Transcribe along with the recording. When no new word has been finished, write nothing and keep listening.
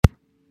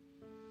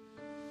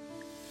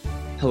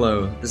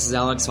Hello, this is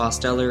Alex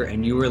Hosteller,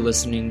 and you are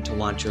listening to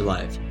Launch Your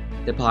Life,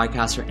 the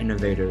podcast for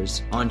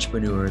innovators,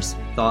 entrepreneurs,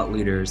 thought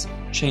leaders,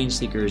 change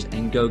seekers,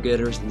 and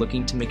go-getters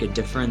looking to make a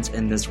difference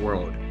in this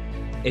world.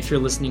 If you're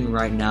listening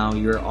right now,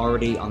 you're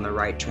already on the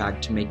right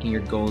track to making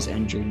your goals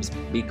and dreams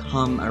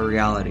become a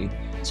reality.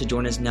 So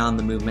join us now in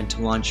the movement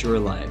to launch your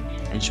life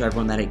and show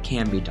everyone that it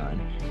can be done.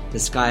 The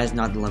sky is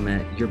not the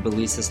limit, your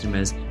belief system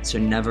is, so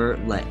never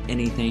let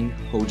anything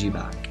hold you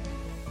back.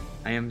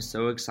 I am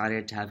so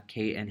excited to have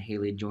Kate and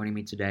Haley joining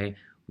me today.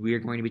 We are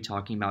going to be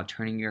talking about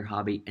turning your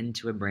hobby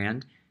into a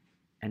brand,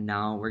 and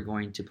now we're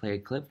going to play a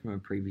clip from a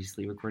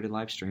previously recorded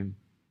live stream.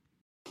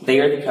 They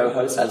are the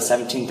co-hosts of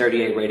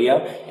 1738 Radio,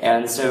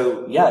 and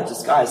so,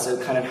 guys,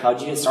 kind of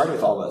how'd you get started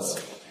with all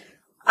this?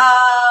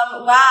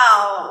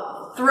 Wow.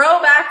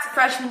 Throwback to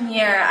freshman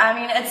year. I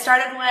mean, it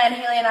started when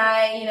Haley and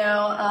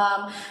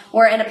I,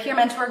 were in a peer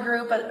mentor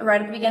group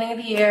right at the beginning of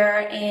the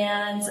year,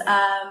 and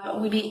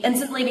we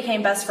instantly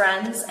became best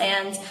friends,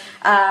 and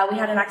we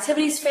had an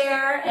activities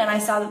fair, and I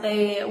saw that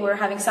they were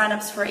having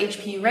signups for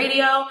HP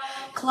Radio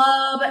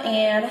Club,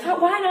 and I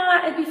thought, why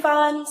not? It'd be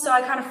fun. So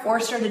I kind of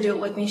forced her to do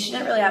it with me. She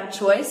didn't really have a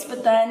choice,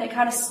 but then it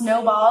kind of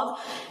snowballed,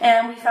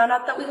 and we found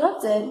out that we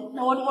loved it.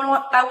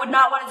 I would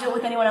not want to do it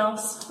with anyone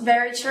else.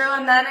 Very true.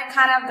 And then it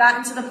kind of got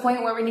into the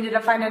point where we needed to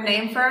find a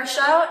name for our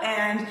show,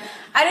 and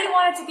I didn't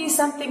want it to be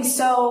something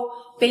so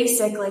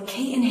basic like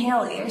Kate and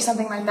Haley or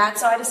something like that.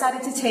 So I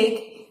decided to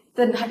take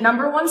the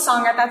number one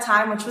song at that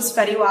time, which was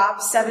Fetty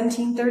Wap's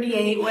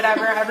 1738,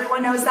 whatever.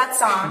 Everyone knows that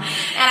song.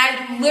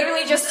 And I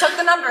literally just took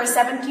the number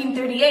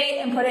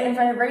 1738 and put it in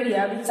front of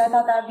radio because I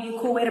thought that would be a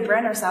cool way to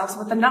brand ourselves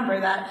with a number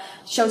that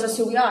shows us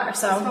who we are.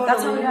 So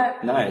That's how we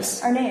got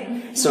our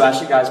name. So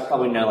as you guys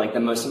probably know,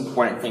 the most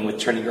important thing with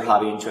turning your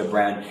hobby into a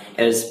brand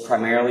is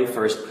primarily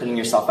first putting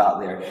yourself out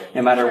there.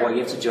 No matter what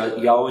you have to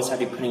do, you always have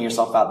to be putting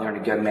yourself out there in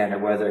a good manner,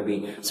 whether it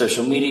be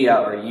social media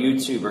or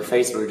YouTube or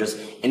Facebook or just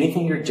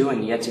anything you're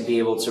doing. You have to be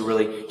able to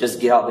really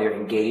just get out there,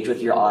 engage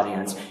with your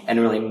audience, and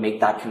really make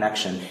that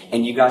connection.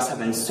 And you guys have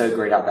been so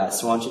great at that.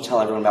 So why don't you tell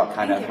everyone about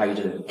kind of how you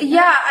did it?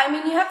 Yeah, I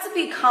mean, you have to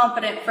be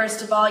confident,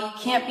 first of all. You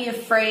can't be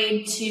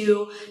afraid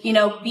to,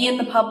 be in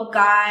the public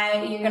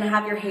eye. You're going to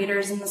have your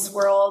haters in this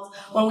world.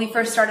 When we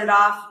first started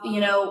off,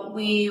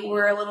 we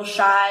were a little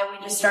shy.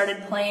 We just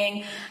started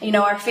playing,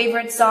 our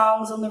favorite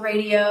songs on the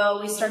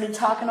radio. We started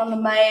talking on the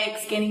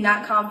mics, gaining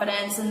that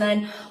confidence. And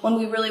then when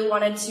we really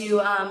wanted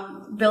to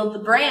build the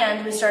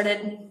brand, we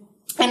started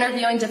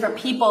interviewing different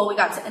people. We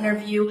got to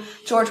interview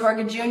George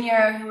Horga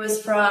Jr., who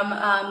was from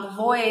The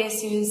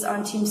Voice, who's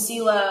on Team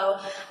CeeLo.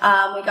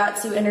 We got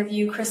to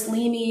interview Chris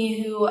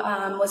Leamy, who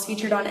was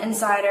featured on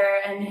Insider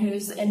and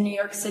who's in New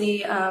York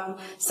City,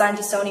 signed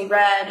to Sony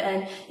Red,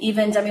 and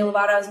even Demi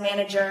Lovato's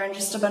manager, and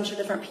just a bunch of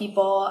different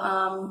people,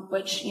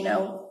 which,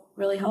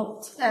 really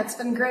helped. Yeah, it's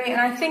been great. And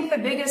I think the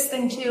biggest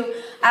thing, too,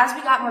 as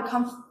we got more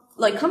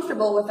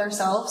comfortable with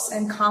ourselves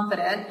and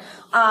confident,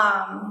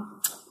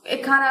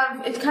 it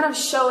kind of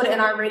showed in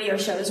our radio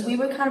shows. We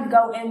would kind of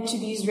go into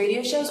these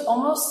radio shows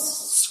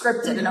almost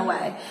scripted in a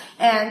way,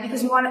 and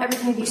because we wanted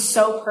everything to be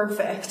so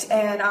perfect.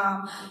 And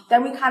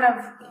then we kind of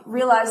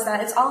realized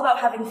that it's all about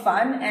having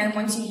fun, and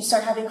once you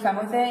start having fun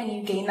with it and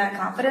you gain that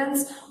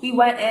confidence, we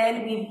went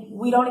in,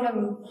 we don't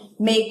even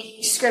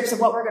make scripts of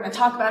what we're going to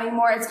talk about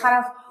anymore. It's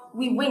kind of,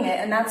 we wing it,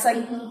 and that's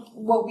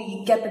what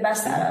we get the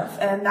best out of,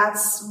 and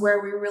that's where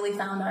we really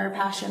found our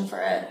passion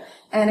for it.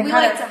 And we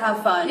like to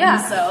have fun,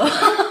 so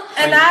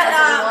and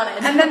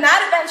then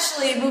that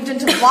eventually moved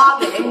into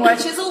vlogging,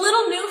 which is a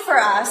little new for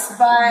us,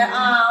 but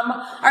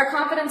our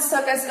confidence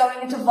took us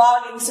going into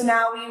vlogging, so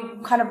now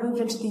we kind of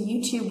moved into the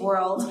YouTube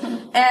world,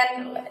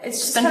 and it's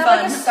just kind of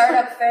like a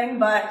startup thing,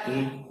 but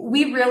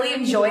we really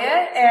enjoy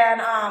it,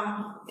 and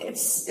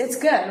it's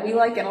good. We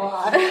like it a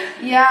lot.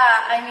 Yeah,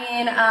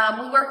 I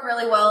mean, we work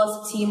really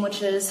well as a team,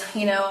 which is,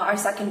 our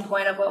second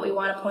point of what we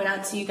want to point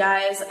out to you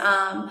guys.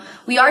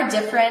 We are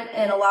different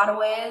in a lot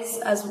of ways,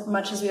 as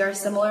much as we are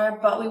similar,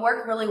 but we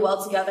work really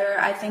well together.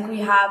 I think we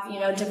have,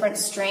 different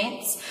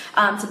strengths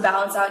to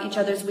balance out each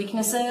other's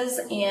weaknesses,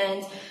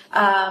 and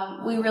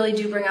we really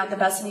do bring out the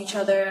best in each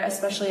other,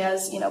 especially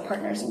as,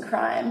 partners in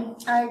crime.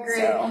 I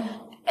agree.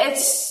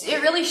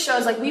 It really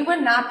shows, we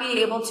would not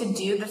be able to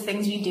do the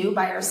things we do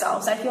by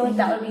ourselves. I feel like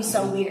that would be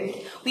so weird.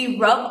 We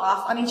rub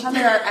off on each other.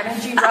 Our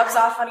energy rubs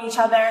off on each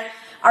other.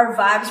 Our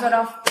vibes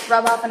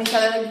rub off on each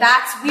other.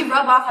 We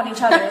rub off on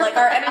each other.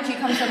 Our energy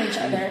comes from each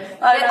other.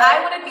 And I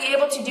wouldn't be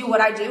able to do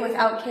what I do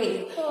without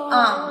Kate.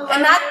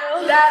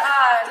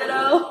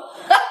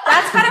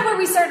 That's kind of where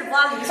we started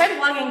vlogging. We started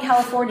vlogging in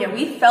California.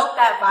 We felt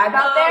that vibe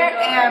out there.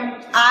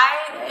 And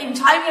in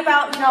talking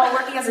about,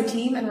 working as a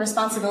team and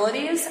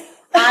responsibilities,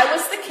 I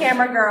was the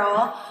camera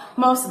girl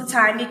most of the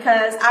time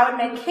because I would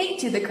make Kate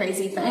do the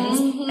crazy things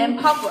in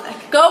public.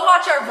 Go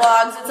watch our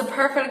vlogs. It's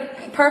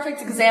a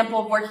perfect example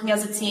of working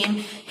as a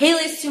team.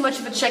 Haley's too much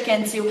of a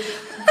chicken to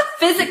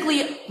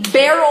physically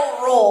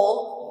barrel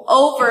roll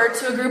over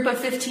to a group of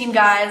 15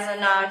 guys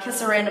and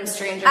kiss a random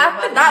stranger. That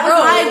was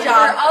my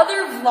job. Where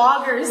other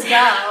vloggers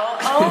go.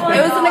 Oh my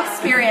It was God. an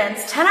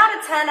experience. 10 out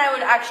of 10, I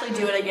would actually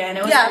do it again.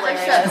 It was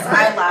hilarious. For sure.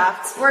 I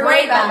laughed. We're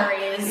Great going back.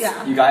 memories.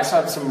 Yeah. You guys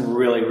have some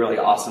really, really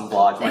awesome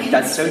vlogs. Like,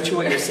 that's so true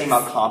what you're saying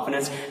about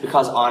confidence,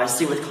 because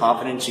honestly, with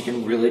confidence, you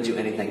can really do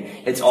anything.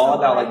 It's all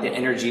about like the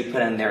energy you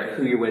put in there,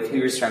 who you're with, who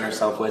you're surrounding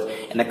yourself with,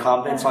 and the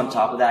confidence on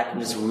top of that can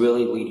just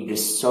really lead you to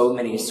so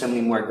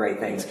many more great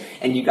things.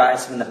 And you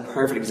guys have been the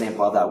perfect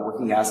example of that,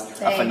 working as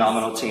a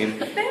phenomenal team.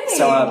 Thanks.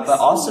 So, but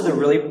also the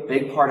really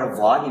big part of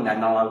vlogging that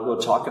not a lot of people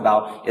talk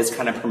about is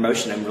kind of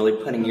promotion and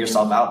really putting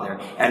yourself out there.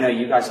 And I know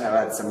you guys have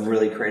had some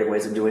really creative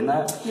ways of doing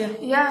that.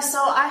 Yeah, so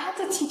I had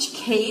to teach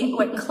Kate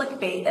what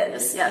clickbait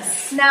is.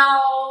 Yes.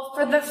 Now,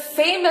 for the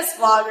famous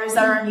vloggers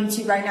that are on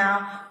YouTube right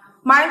now,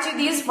 mind you,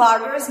 these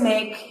vloggers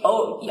make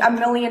 $1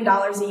 million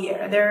a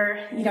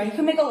year. You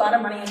can make a lot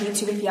of money on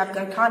YouTube if you have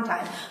good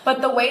content.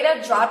 But the way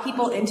to draw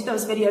people into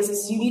those videos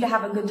is you need to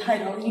have a good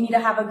title. You need to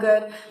have a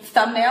good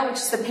thumbnail, which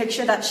is the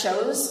picture that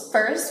shows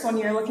first when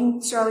you're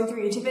scrolling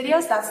through YouTube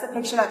videos. That's the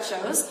picture that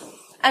shows.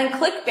 And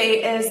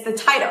clickbait is the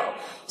title.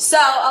 So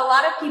a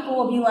lot of people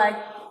will be like,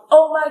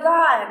 oh my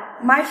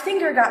God, my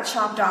finger got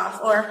chopped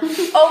off, or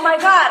oh my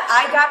God,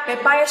 I got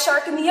bit by a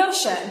shark in the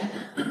ocean.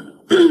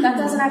 That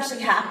doesn't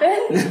actually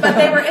happen, but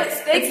they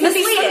could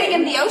be swimming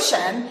in the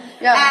ocean,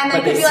 and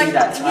but they could be see like,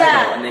 that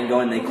title and then go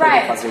and they click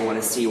it because they want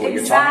to see what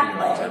you're talking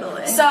about.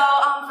 Totally. So,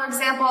 for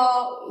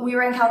example, we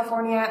were in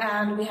California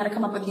and we had to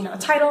come up with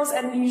titles,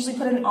 and we usually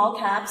put it in all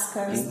caps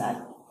because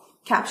that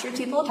captured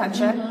people's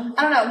attention.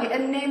 I don't know,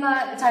 name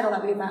a title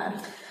that we've had.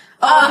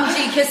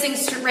 OMG, kissing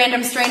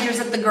random strangers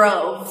at the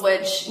Grove,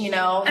 which,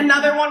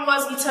 Another one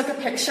was we took a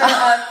picture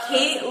of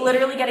Kate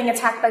literally getting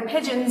attacked by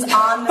pigeons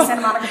on the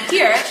Santa Monica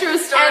Pier. True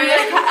story.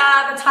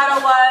 And the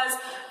title was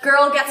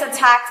Girl Gets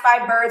Attacked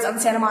by Birds on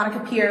Santa Monica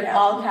Pier,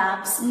 all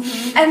caps.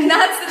 Mm-hmm. And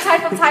that's the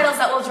type of titles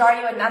that will draw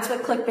you, and that's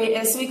what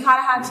clickbait is. So we kind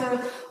of had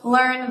to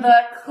learn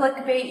the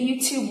clickbait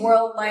YouTube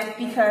world life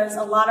because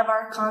a lot of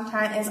our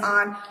content is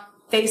on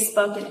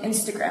Facebook and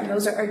Instagram.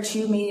 Those are our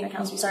two main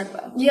accounts we started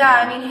with. Yeah,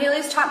 I mean,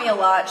 Haley's taught me a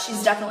lot.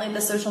 She's definitely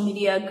the social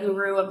media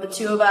guru of the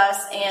two of us.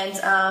 And,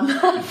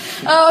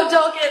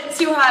 don't get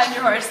too high on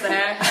your horse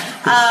there.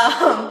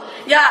 I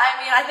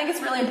think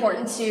it's really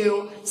important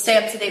to stay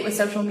up to date with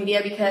social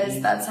media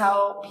because that's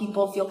how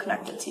people feel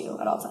connected to you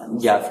at all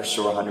times. Yeah, for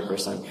sure,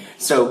 100%.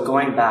 So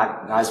going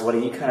back, guys, what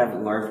do you kind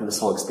of learn from this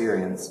whole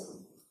experience?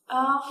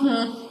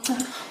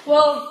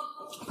 Well,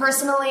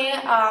 personally,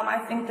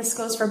 I think this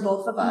goes for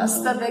both of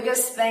us. The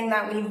biggest thing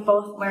that we've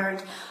both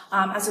learned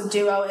as a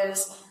duo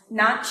is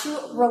not to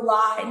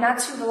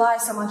rely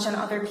so much on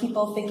other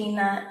people, thinking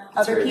that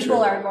other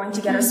people are going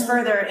to get us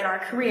further in our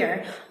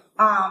career.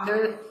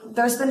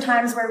 There's been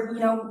times where,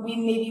 we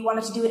maybe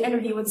wanted to do an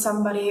interview with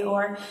somebody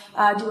or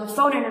do a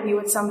phone interview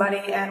with somebody,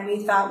 and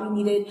we thought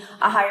we needed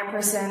a higher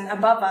person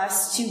above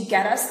us to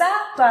get us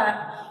that.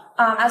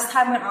 But as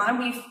time went on,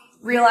 we've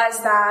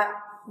realized that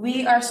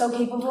we are so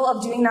capable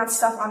of doing that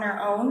stuff on our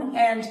own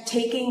and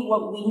taking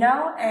what we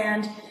know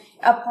and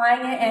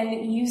applying it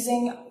and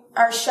using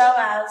our show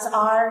as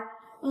our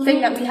thing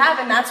that we have,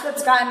 and that's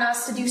what's gotten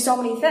us to do so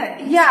many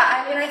things. Yeah,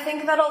 I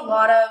think that a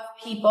lot of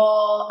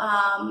people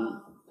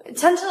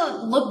tend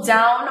to look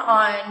down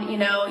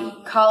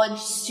on, college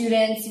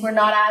students. We're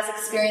not as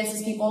experienced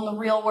as people in the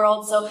real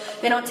world, so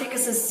they don't take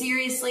us as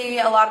seriously.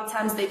 A lot of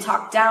times they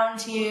talk down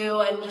to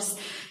you and just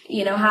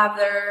have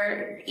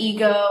their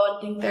ego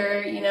and think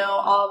they're,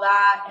 all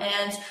that.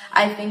 And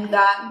I think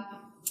that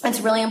it's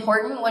really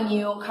important when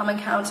you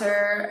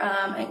encounter,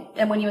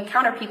 and when you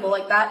encounter people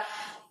like that,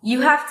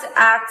 you have to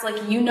act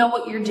like you know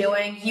what you're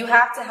doing. You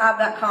have to have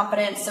that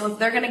confidence. So if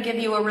they're going to give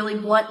you a really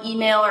blunt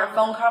email or a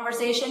phone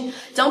conversation,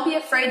 don't be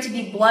afraid to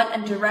be blunt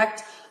and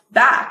direct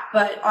back.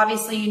 But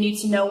obviously you need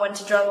to know when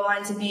to draw the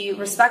line to be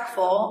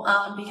respectful,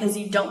 because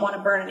you don't want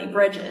to burn any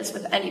bridges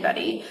with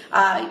anybody.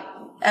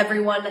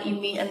 Everyone that you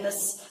meet in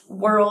this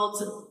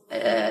world,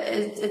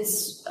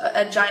 it's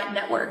a giant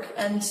network,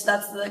 and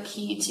that's the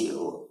key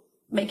to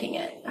making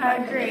it. I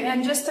agree.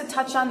 And just to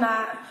touch on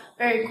that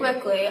very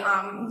quickly,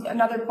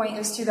 another point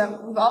is too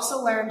that we've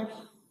also learned,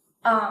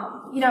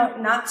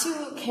 not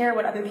to care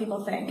what other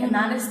people think, and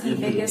that is the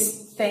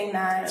biggest thing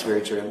that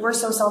we're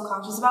so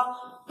self-conscious about.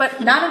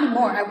 But not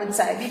anymore, I would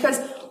say, because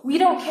we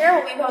don't care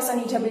what we post on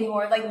YouTube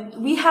anymore. Like,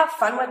 we have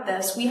fun with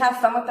this. We have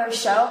fun with our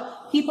show.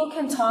 People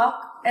can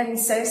talk and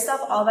say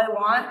stuff all they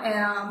want,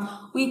 and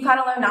we kind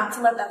of learn not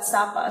to let that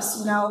stop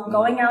us.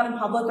 Going out in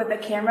public with a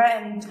camera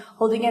and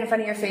holding it in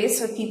front of your face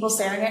with people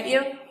staring at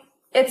you,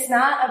 it's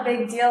not a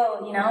big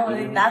deal.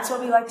 Like, that's what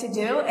we like to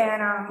do,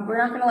 and we're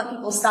not going to let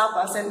people stop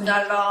us and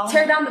not at all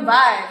tear down the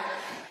vibe.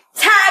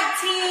 Tag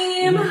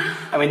team!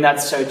 I mean,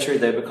 that's so true,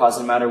 though, because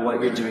no matter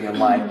what you're doing in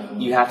life,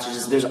 you have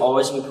to there's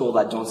always going to be people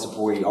that don't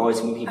support you,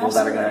 always going to be people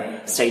that are going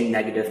to say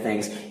negative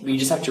things. But you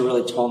just have to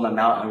really tone them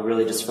out and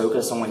really just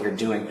focus on what you're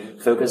doing.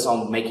 Focus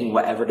on making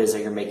whatever it is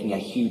that you're making a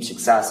huge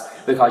success,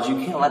 because you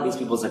can't let these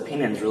people's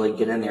opinions really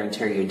get in there and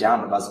tear you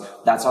down, because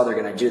that's all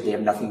they're going to do. They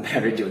have nothing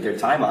better to do with their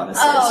time,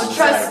 honestly. Oh,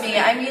 trust me.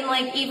 I mean,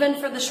 like,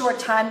 even for the short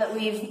time that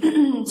we've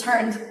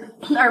turned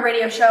our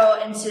radio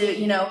show into,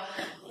 you know,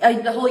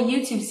 the whole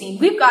YouTube scene,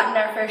 we've gotten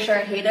our fair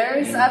share of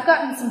haters. I've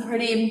gotten some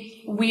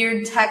pretty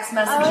weird text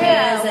messages. Oh,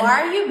 yeah.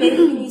 Why are you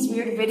making these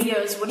weird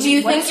videos? Do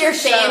you think you're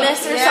famous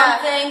or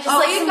something? Just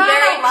like some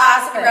very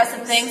passive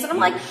aggressive things. And I'm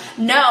like,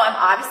 no, I'm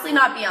obviously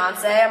not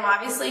Beyonce. I'm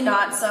obviously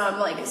not some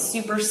like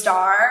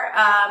superstar.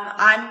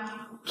 I'm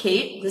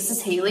Kate. This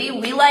is Haley.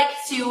 We like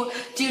to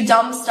do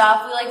dumb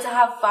stuff. We like to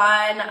have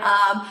fun.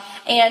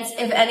 And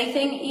if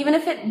anything, even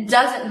if it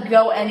doesn't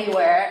go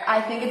anywhere,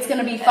 I think it's going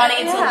to be funny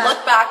to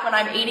look back when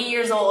I'm 80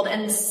 years old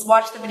and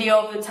watch the video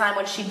of the time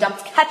when she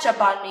dumped ketchup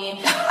on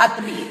me at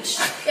the beach.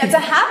 Yeah, to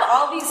have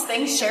all these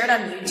things shared on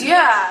YouTube.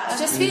 Yeah.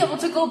 Just to be able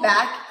to go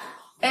back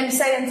and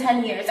say in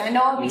 10 years, I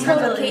know I'll be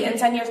friends with Kate in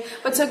 10 years,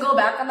 but to go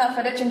back on that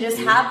footage and just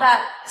have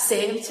that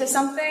saved to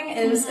something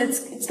is,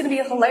 it's going to be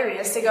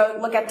hilarious to go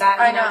look at that.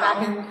 I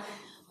know.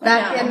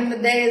 Back in the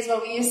days,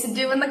 what we used to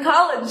do in the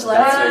college life.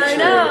 That's so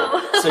true. I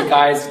know. So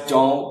guys,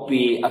 don't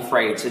be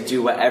afraid to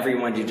do whatever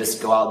you want to do.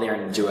 Just go out there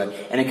and do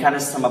it. And it kind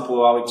of sum up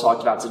what we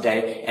talked about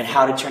today and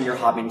how to turn your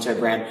hobby into a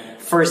brand.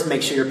 First,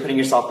 make sure you're putting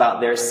yourself out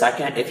there.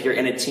 Second, if you're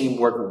in a team,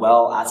 work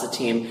well as a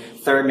team.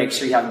 Third, make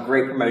sure you have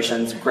great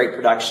promotions, great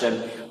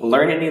production.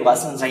 Learn any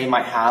lessons that you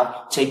might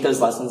have. Take those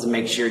lessons and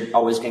make sure you're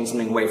always getting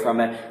something away from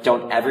it.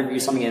 Don't ever view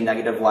something in a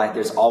negative light.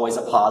 There's always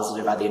a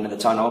positive at the end of the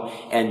tunnel.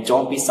 And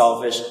don't be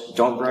selfish.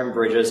 Don't burn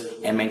bridges,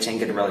 and maintain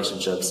good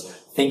relationships.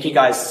 Thank you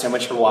guys so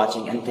much for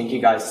watching, and thank you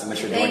guys so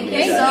much for joining me.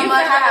 Thank you so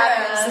much for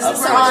having us. This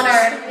is an honor.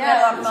 Yeah,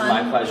 a lot of fun.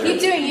 It's my pleasure.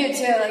 Keep doing you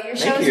too. Like your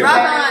show's you.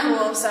 very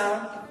cool.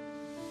 So.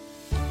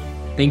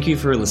 Thank you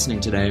for listening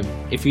today.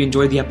 If you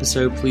enjoyed the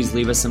episode, please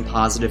leave us some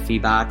positive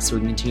feedback so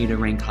we can continue to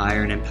rank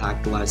higher and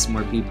impact the lives of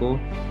more people.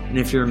 And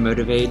if you're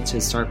motivated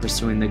to start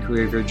pursuing the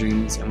career of your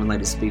dreams and would like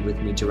to speak with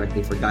me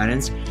directly for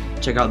guidance,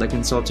 check out the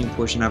consulting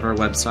portion of our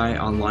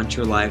website on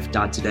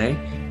launchyourlife.today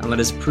and let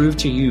us prove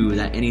to you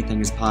that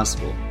anything is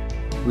possible.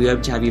 We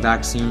hope to have you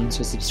back soon,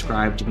 so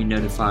subscribe to be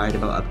notified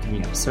about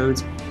upcoming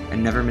episodes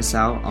and never miss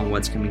out on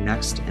what's coming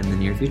next in the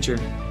near future.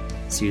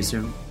 See you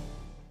soon.